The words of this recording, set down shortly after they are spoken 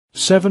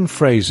7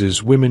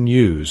 phrases women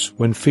use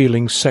when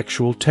feeling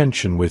sexual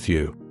tension with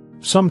you.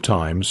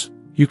 Sometimes,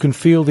 you can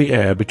feel the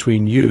air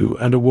between you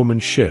and a woman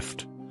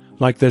shift,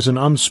 like there's an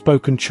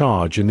unspoken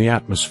charge in the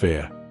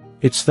atmosphere.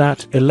 It's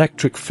that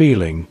electric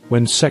feeling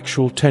when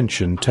sexual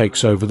tension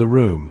takes over the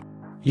room.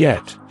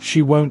 Yet,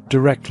 she won't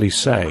directly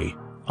say,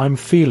 "I'm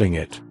feeling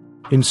it."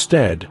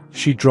 Instead,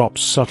 she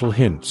drops subtle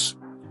hints,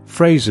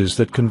 phrases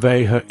that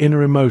convey her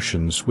inner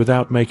emotions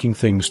without making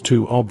things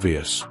too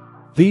obvious.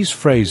 These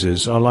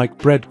phrases are like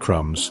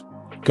breadcrumbs,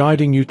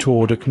 guiding you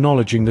toward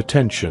acknowledging the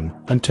tension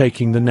and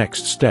taking the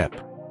next step.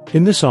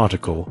 In this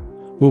article,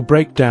 we'll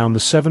break down the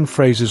 7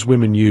 phrases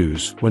women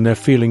use when they're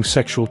feeling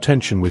sexual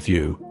tension with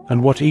you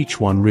and what each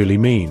one really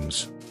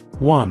means.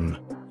 1.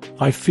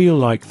 I feel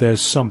like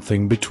there's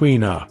something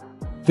between us.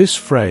 This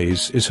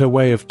phrase is her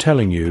way of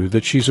telling you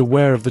that she's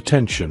aware of the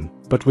tension,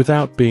 but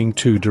without being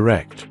too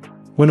direct.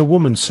 When a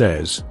woman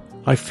says,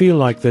 "I feel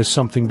like there's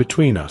something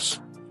between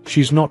us,"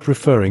 she's not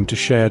referring to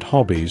shared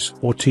hobbies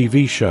or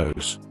TV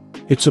shows.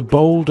 It's a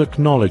bold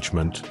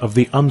acknowledgement of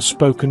the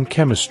unspoken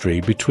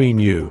chemistry between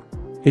you.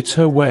 It's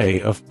her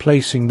way of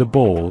placing the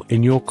ball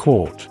in your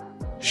court.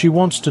 She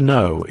wants to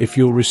know if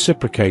you'll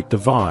reciprocate the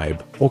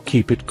vibe or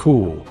keep it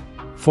cool.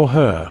 For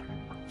her,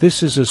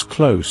 this is as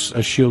close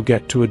as she'll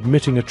get to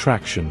admitting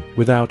attraction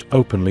without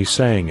openly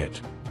saying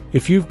it.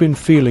 If you've been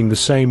feeling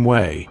the same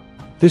way,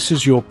 this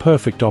is your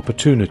perfect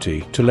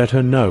opportunity to let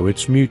her know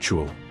it's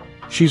mutual.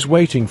 She's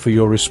waiting for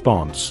your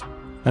response,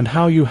 and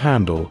how you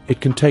handle it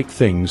can take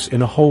things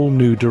in a whole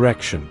new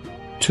direction.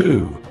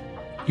 2.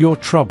 You're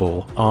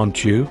trouble,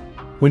 aren't you?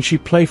 When she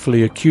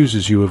playfully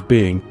accuses you of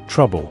being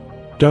trouble,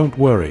 don't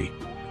worry.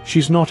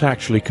 She's not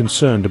actually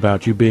concerned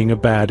about you being a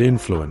bad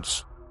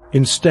influence.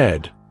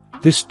 Instead,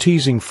 this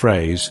teasing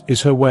phrase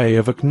is her way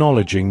of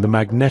acknowledging the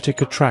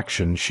magnetic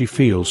attraction she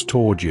feels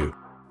toward you.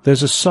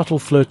 There's a subtle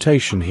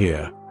flirtation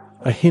here,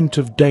 a hint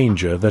of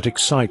danger that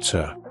excites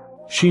her.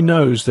 She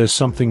knows there's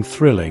something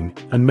thrilling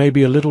and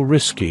maybe a little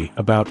risky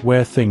about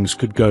where things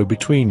could go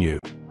between you.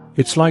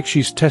 It's like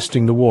she's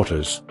testing the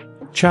waters,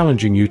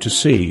 challenging you to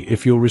see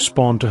if you'll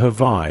respond to her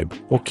vibe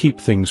or keep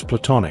things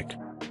platonic.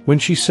 When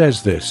she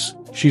says this,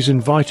 she's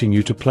inviting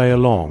you to play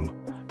along,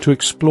 to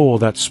explore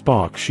that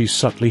spark she's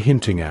subtly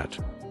hinting at.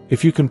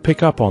 If you can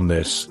pick up on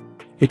this,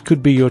 it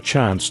could be your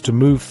chance to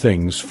move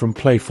things from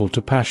playful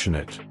to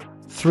passionate.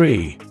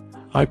 3.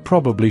 I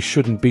probably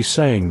shouldn't be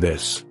saying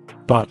this,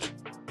 but...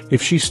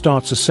 If she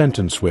starts a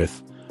sentence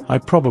with, "I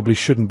probably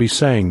shouldn't be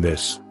saying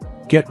this,"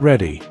 get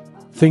ready.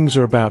 Things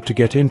are about to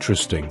get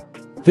interesting.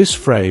 This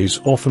phrase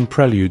often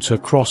preludes her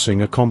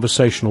crossing a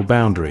conversational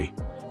boundary,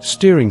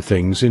 steering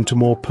things into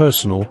more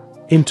personal,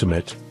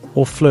 intimate,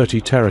 or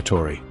flirty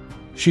territory.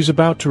 She's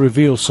about to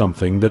reveal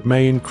something that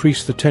may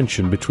increase the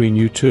tension between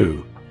you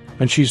two,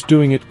 and she's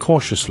doing it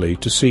cautiously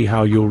to see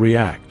how you'll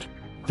react.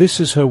 This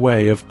is her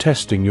way of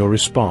testing your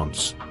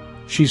response.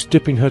 She's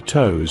dipping her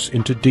toes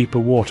into deeper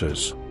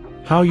waters.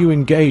 How you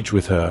engage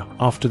with her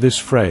after this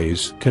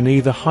phrase can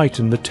either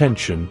heighten the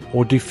tension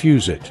or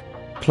diffuse it.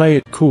 Play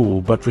it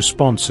cool but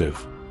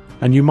responsive,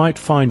 and you might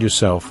find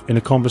yourself in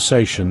a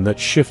conversation that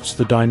shifts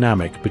the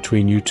dynamic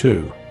between you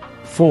two.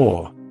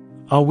 4.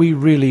 Are we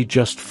really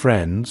just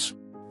friends?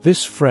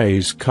 This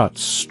phrase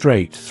cuts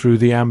straight through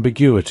the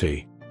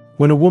ambiguity.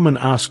 When a woman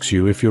asks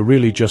you if you're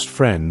really just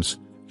friends,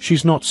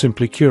 she's not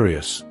simply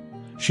curious.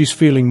 She's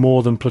feeling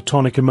more than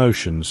platonic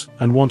emotions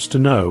and wants to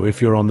know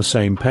if you're on the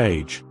same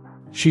page.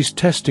 She's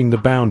testing the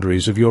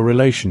boundaries of your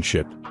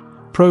relationship,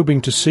 probing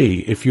to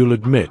see if you'll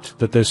admit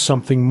that there's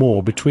something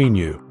more between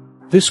you.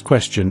 This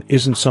question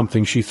isn't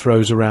something she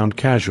throws around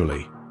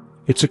casually.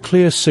 It's a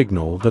clear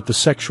signal that the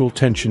sexual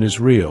tension is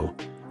real,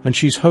 and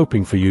she's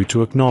hoping for you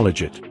to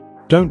acknowledge it.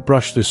 Don't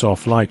brush this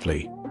off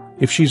lightly.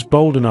 If she's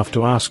bold enough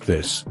to ask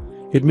this,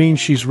 it means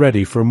she's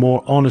ready for a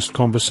more honest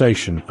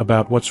conversation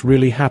about what's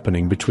really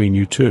happening between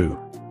you two.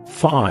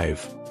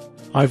 5.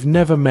 I've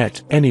never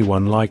met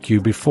anyone like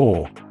you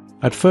before.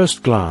 At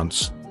first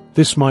glance,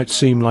 this might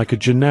seem like a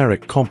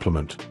generic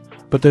compliment,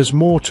 but there's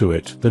more to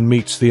it than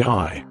meets the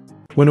eye.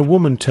 When a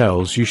woman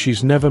tells you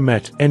she's never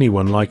met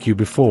anyone like you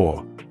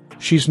before,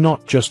 she's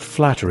not just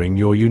flattering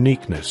your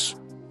uniqueness.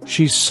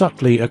 She's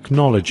subtly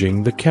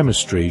acknowledging the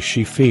chemistry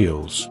she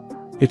feels.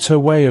 It's her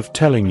way of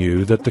telling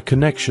you that the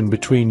connection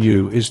between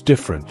you is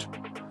different,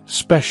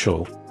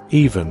 special,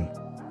 even.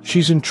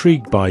 She's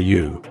intrigued by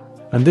you,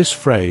 and this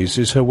phrase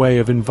is her way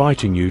of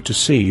inviting you to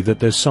see that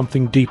there's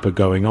something deeper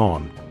going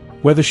on.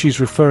 Whether she's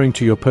referring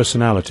to your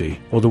personality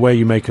or the way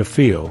you make her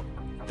feel,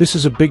 this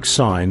is a big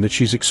sign that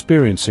she's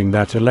experiencing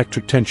that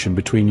electric tension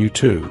between you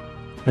two,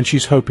 and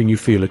she's hoping you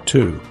feel it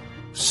too.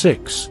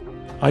 6.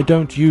 I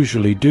don't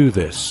usually do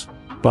this,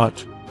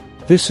 but...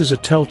 This is a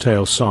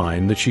telltale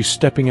sign that she's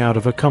stepping out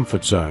of her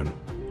comfort zone,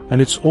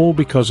 and it's all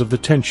because of the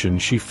tension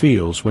she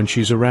feels when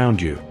she's around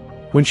you.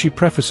 When she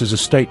prefaces a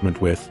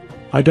statement with,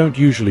 "I don't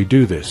usually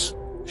do this,"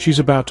 she's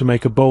about to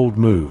make a bold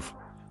move,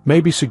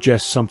 maybe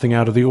suggest something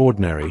out of the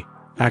ordinary,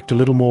 act a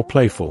little more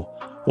playful,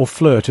 or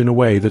flirt in a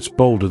way that's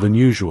bolder than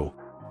usual.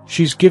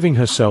 She's giving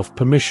herself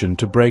permission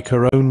to break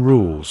her own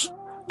rules,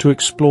 to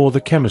explore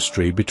the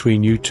chemistry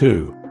between you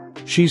two.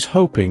 She's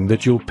hoping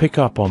that you'll pick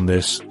up on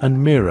this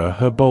and mirror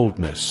her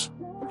boldness.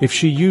 If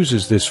she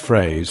uses this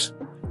phrase,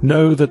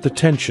 know that the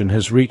tension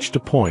has reached a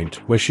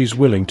point where she's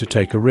willing to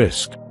take a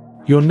risk.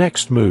 Your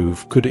next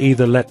move could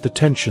either let the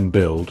tension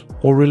build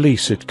or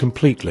release it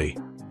completely.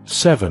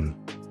 7.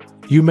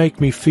 You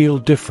make me feel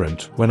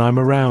different when I'm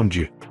around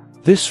you.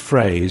 This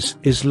phrase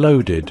is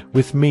loaded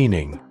with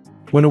meaning.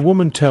 When a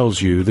woman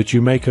tells you that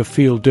you make her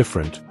feel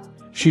different,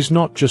 she's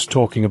not just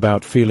talking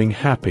about feeling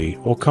happy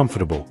or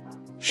comfortable.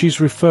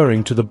 She's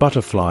referring to the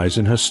butterflies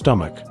in her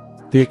stomach,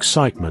 the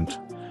excitement,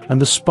 and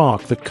the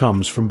spark that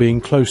comes from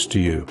being close to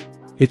you.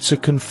 It's a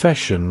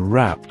confession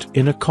wrapped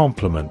in a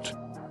compliment.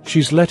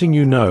 She's letting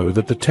you know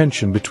that the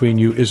tension between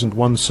you isn't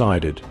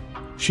one-sided.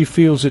 She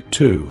feels it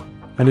too,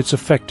 and it's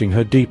affecting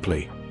her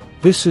deeply.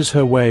 This is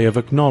her way of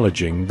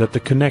acknowledging that the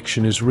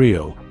connection is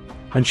real,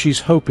 and she's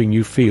hoping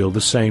you feel the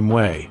same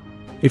way.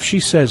 If she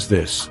says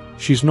this,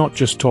 she's not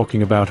just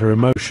talking about her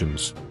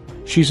emotions.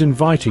 She's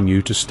inviting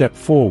you to step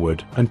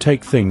forward and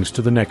take things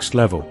to the next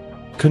level.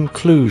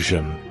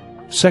 Conclusion.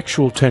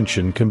 Sexual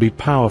tension can be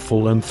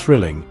powerful and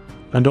thrilling,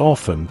 and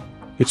often,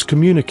 it's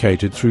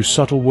communicated through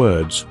subtle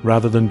words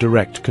rather than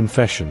direct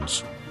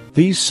confessions.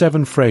 These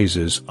 7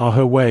 phrases are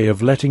her way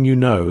of letting you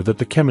know that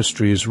the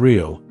chemistry is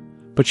real,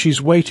 but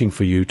she's waiting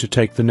for you to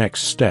take the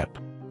next step.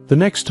 The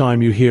next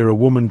time you hear a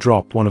woman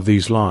drop one of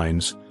these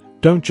lines,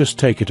 don't just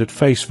take it at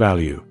face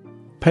value.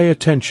 Pay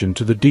attention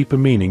to the deeper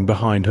meaning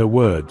behind her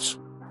words.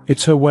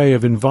 It's her way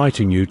of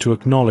inviting you to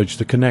acknowledge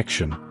the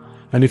connection,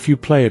 and if you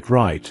play it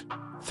right,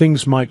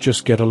 things might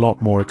just get a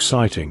lot more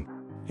exciting.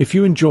 If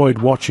you enjoyed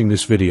watching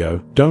this video,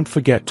 don't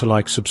forget to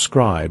like,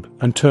 subscribe,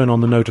 and turn on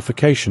the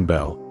notification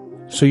bell,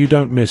 so you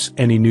don't miss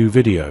any new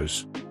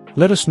videos.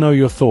 Let us know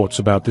your thoughts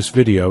about this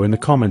video in the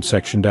comment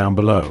section down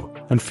below,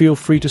 and feel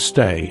free to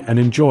stay and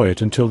enjoy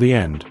it until the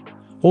end.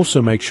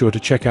 Also make sure to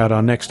check out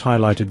our next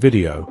highlighted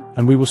video,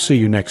 and we will see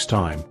you next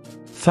time.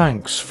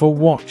 Thanks for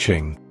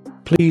watching.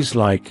 Please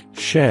like,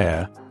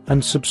 share,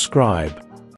 and subscribe.